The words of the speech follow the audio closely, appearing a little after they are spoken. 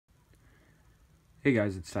Hey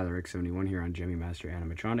guys, it's Tyler X71 here on Gemmy Master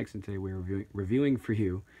Animatronics, and today we're reviewing for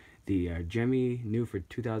you the Gemmy new for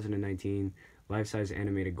 2019 life-size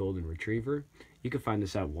animated golden retriever. You can find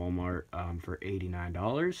this at Walmart for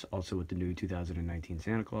 $89, also with the new 2019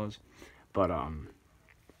 Santa Claus. But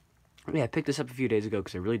yeah, I picked this up a few days ago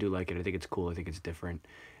because I really do like it. I think it's cool. I think it's different.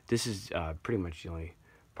 This is pretty much the only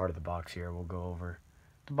part of the box here we'll go over.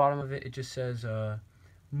 At the bottom of it, it just says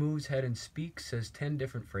moves head and speaks, says 10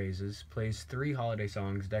 different phrases, plays 3 holiday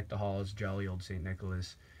songs, Deck the Halls, Jolly Old St.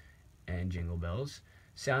 Nicholas, and Jingle Bells.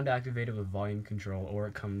 Sound activated with volume control, or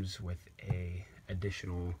it comes with a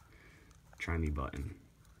additional chimey button,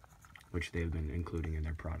 which they've been including in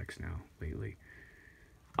their products now lately.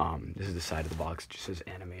 This is the side of the box. It just says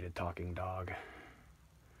animated talking dog.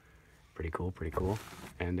 Pretty cool, pretty cool.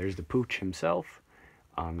 And there's the Pooch himself.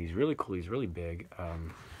 He's really cool. He's really big.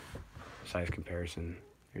 Size comparison.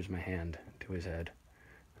 Here's my hand to his head.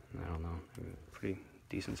 I don't know, pretty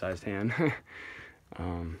decent sized hand.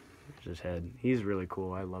 There's his head. He's really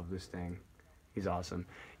cool. I love this thing. He's awesome.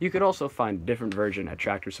 You could also find a different version at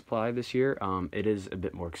Tractor Supply this year. It is a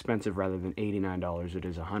bit more expensive. Rather than $89, it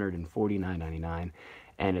is $149.99,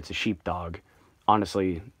 and it's a sheepdog.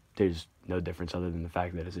 Honestly, there's no difference other than the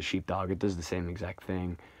fact that it's a sheepdog. It does the same exact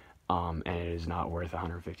thing. And it is not worth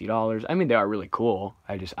 $150. I mean, they are really cool.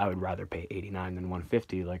 I would rather pay $89 than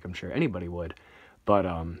 $150, like I'm sure anybody would. But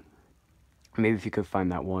maybe if you could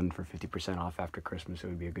find that one for 50% off after Christmas, it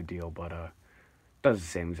would be a good deal. But it does the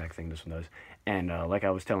same exact thing this one does. And like I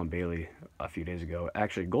was telling Bailey a few days ago,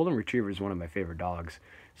 actually, Golden Retriever is one of my favorite dogs,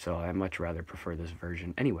 so I much rather prefer this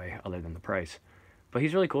version anyway, other than the price. But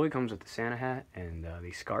he's really cool. He comes with the Santa hat and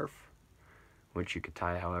the scarf, which you could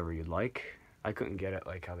tie however you'd like. I couldn't get it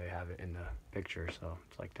like how they have it in the picture, so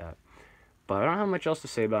it's like that. But I don't have much else to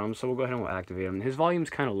say about him, so we'll go ahead and we'll activate him. His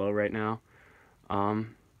volume's kind of low right now,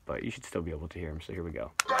 but you should still be able to hear him, so here we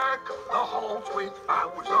go. Deck the halls with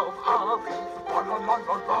boughs of holly, la la la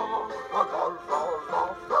la la, la la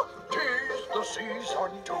la la. 'Tis the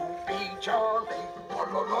season to be jolly, la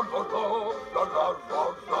la la la la, la la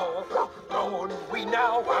la la. Don we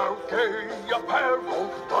now our gay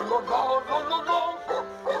apparel, la la la la la la.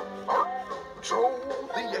 So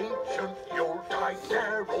the ancient Yuletide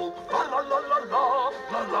carol, la la la la la,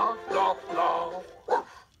 la la la la.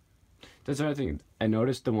 That's another thing. I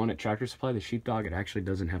noticed the one at Tractor Supply, the sheepdog, it actually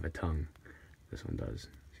doesn't have a tongue. This one does.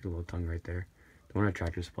 See the little tongue right there? The one at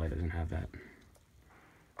Tractor Supply doesn't have that.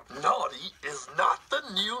 Naughty is not the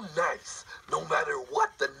new nice, no matter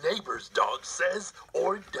what the neighbor's dog says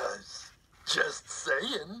or does. Just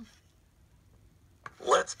saying.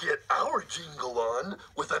 Let's get our jingle on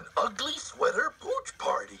with an ugly sweater pooch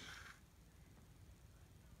party.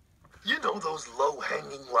 You know those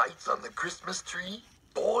low-hanging lights on the Christmas tree?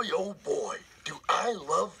 Boy, oh boy, do I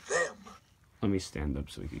love them. Let me stand up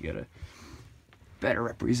so we can get a better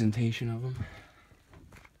representation of them.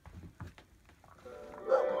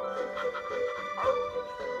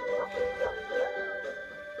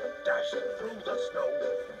 Dashing through the snow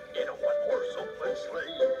in a one-horse open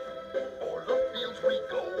sleigh. O'er the fields we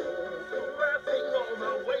go, laughing all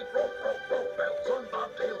the way. Bells on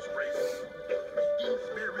bobtails ring, making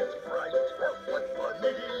spirits bright. What fun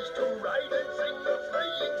it is to ride and sing the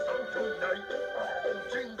sleighing song tonight. Oh,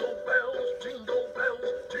 jingle bells,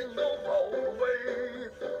 jingle all the way.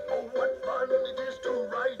 Oh, what fun it is to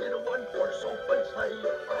ride in a one-horse open sleigh.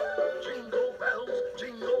 Jingle bells,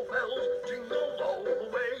 jingle all the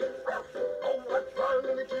way. Oh, what fun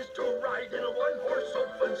it is to ride in a one-horse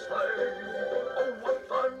open sleigh. Oh, what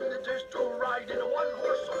fun it is to ride in a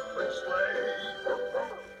one-horse open sleigh.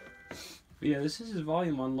 But yeah, this is his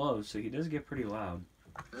volume on low, so he does get pretty loud.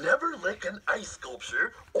 Never lick an ice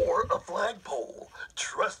sculpture or a flagpole.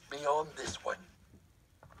 Trust me on this one.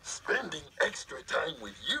 Spending extra time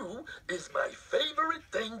with you is my favorite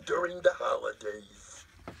thing during the holidays.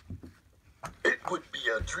 It would be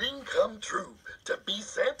a dream come true to be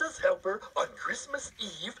Santa's helper on Christmas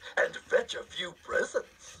Eve and fetch a few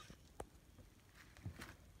presents.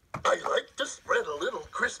 I like to spread a little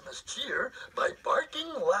Christmas cheer by barking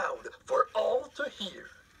loud for all to hear.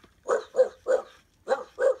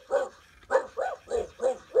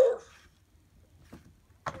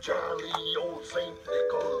 Jolly old St.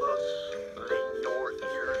 Nicholas, lean your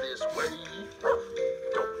ear this way.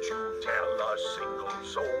 Don't you tell a single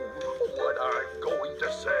soul what I'm going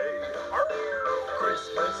to say.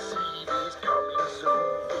 Christmas Eve is coming soon.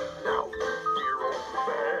 Now you dear old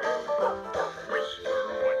man, whisper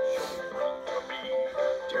what you bring to me.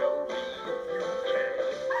 Tell me if you can.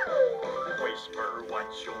 Whisper what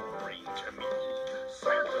you bring to me.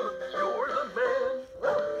 Santa, you're the man.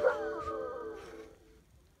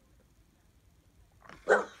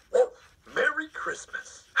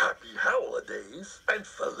 Christmas, Happy Holidays, and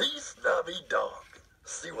Feliz Navidad.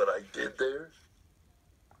 See what I did there?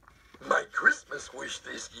 My Christmas wish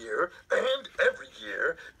this year, and every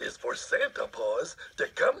year, is for Santa Claus to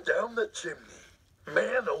come down the chimney.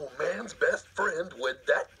 Man, oh man's best friend, would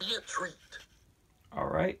that be a treat?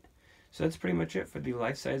 Alright, so that's pretty much it for the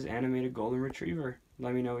life-size animated golden retriever.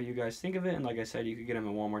 Let me know what you guys think of it, and like I said, you could get them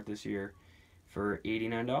at Walmart this year for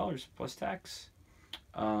 $89 plus tax.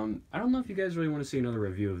 I don't know if you guys really want to see another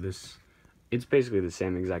review of this. It's basically the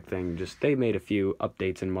same exact thing, just they made a few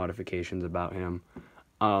updates and modifications about him.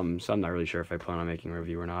 So I'm not really sure if I plan on making a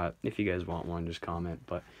review or not. If you guys want one, just comment.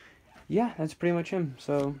 But yeah, that's pretty much him.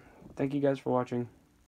 So thank you guys for watching.